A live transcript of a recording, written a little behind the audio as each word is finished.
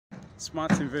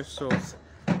smart investors.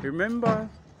 Remember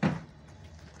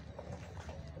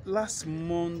last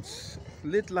month,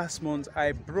 late last month,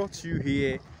 I brought you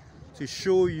here to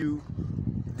show you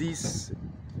this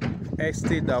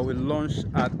estate that we launched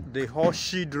at the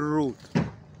Orchid Road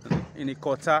in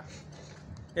Ikota.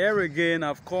 Here again,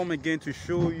 I've come again to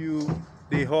show you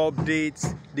the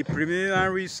updates. The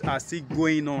preliminaries are still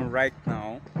going on right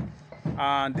now,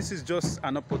 and this is just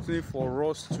an opportunity for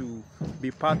us to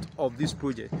be part of this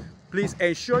project. Please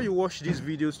ensure you watch these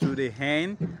videos to the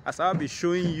end, as I'll be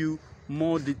showing you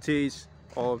more details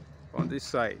on this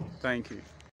side. Thank you.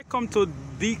 Welcome to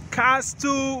the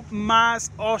Castle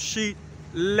Mass Orchid,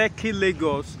 Lekki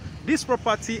Lagos. This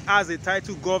property has a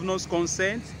title governor's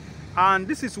consent, and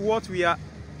this is what we are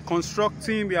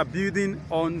constructing, we are building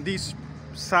on this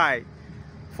side.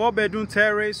 4-bedroom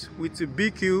terrace with a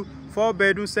BQ,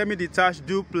 4-bedroom semi-detached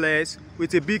duplex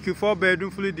with a BQ, 4-bedroom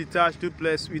fully detached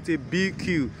duplex with a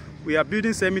BQ. We are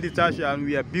building semi-detached and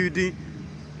we are building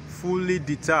fully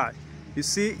detached. You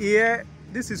see here,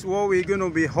 this is what we're going to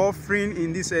be offering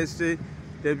in this estate.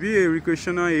 There'll be a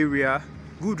recreational area,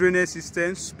 good drainage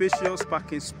system, spacious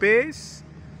parking space,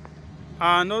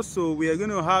 and also we are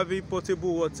going to have a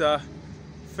potable water,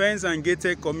 fence and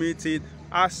gated community,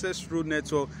 access road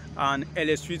network, and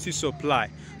electricity supply.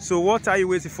 So what are you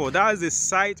waiting for? That is the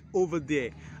site over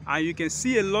there, and you can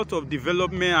see a lot of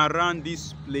development around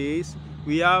this place.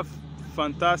 We have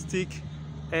fantastic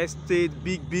estate,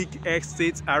 big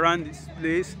estates around this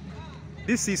place.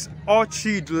 This is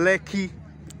Orchid Lekki.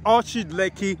 Orchid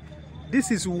Lekki. This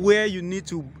is where you need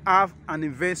to have an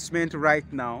investment right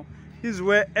now. This is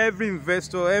where every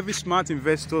investor, every smart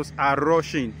investors are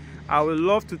rushing. I would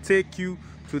love to take you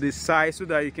to the site so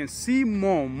that you can see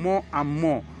more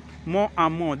and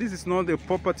more. This is not the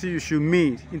property you should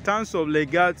miss. In terms of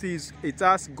legalities, it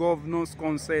has governor's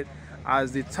consent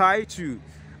as the title,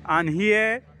 and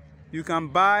here you can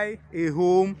buy a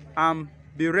home and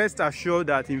be rest assured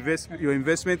that your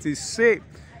investment is safe.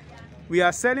 We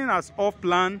are selling as off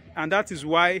plan, and that is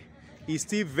why it's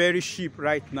still very cheap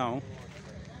right now.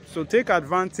 So take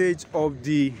advantage of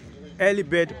the early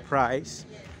bird price.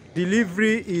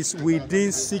 Delivery is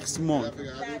within 6 months.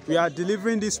 We are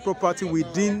delivering this property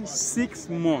within 6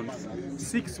 months.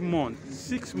 6 months.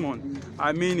 6 months.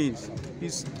 I mean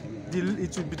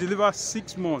it will be delivered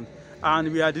 6 months,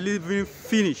 and we are delivering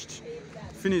finished.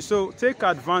 So take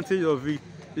advantage of it.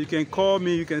 You can call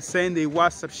me, you can send a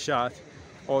WhatsApp chat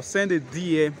or send a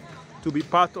DM to be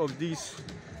part of this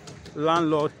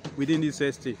landlord within this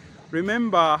estate.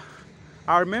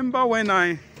 I remember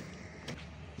when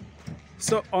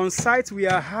so on site we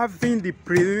are having the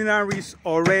preliminaries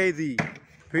already.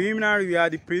 We are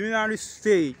the preliminary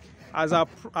stage. As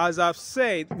I've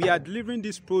said, we are delivering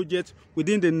this project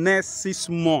within the next 6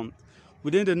 months.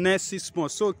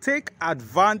 So take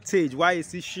advantage while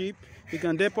it's cheap. You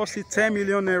can deposit 10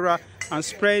 million naira and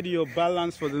spread your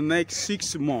balance for the next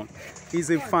 6 months. It's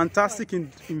a fantastic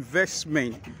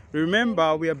investment.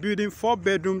 Remember, we are building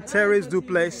 4-bedroom terrace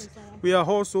duplex. We are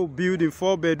also building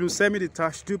 4-bedroom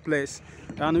semi-detached duplex,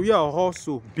 and we are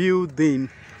also building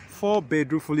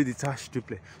 4-bedroom fully detached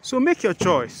duplex. So make your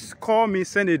choice. Call me,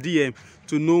 send a DM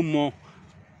to know more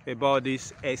about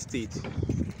this estate.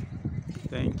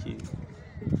 Thank you.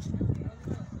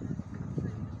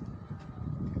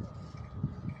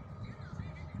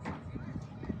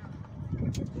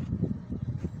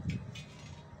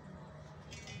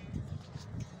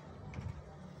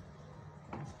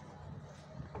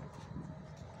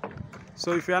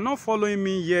 So if you are not following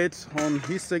me yet on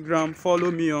Instagram,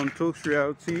 follow me on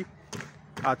toksrealty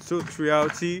at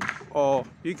toksrealty, or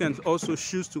you can also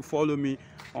choose to follow me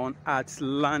on at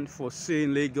land for sale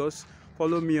in Lagos.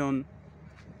 Follow me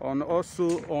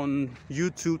also on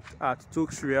YouTube at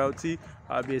toksrealty.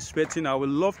 I would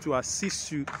love to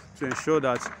assist you to ensure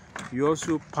that you're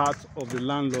also part of the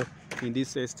landlord in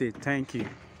this estate. Thank you.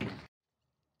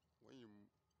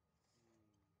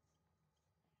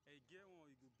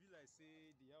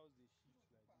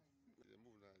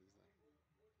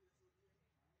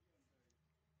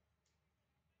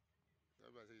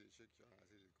 Everybody say they shake your hand,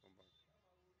 say they come back.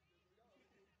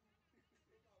 Okay, you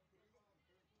go be like say you dey.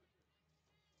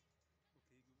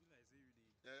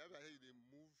 Yeah, everybody say they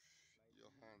move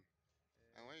your hand.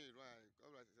 And when you run,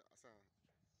 everybody say, Asan,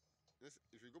 this,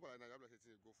 if you go by now, everybody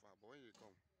say they go far. But when you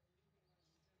come,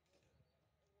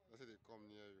 let's say they come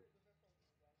near you.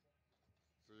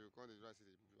 So you come, they say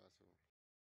they move as well.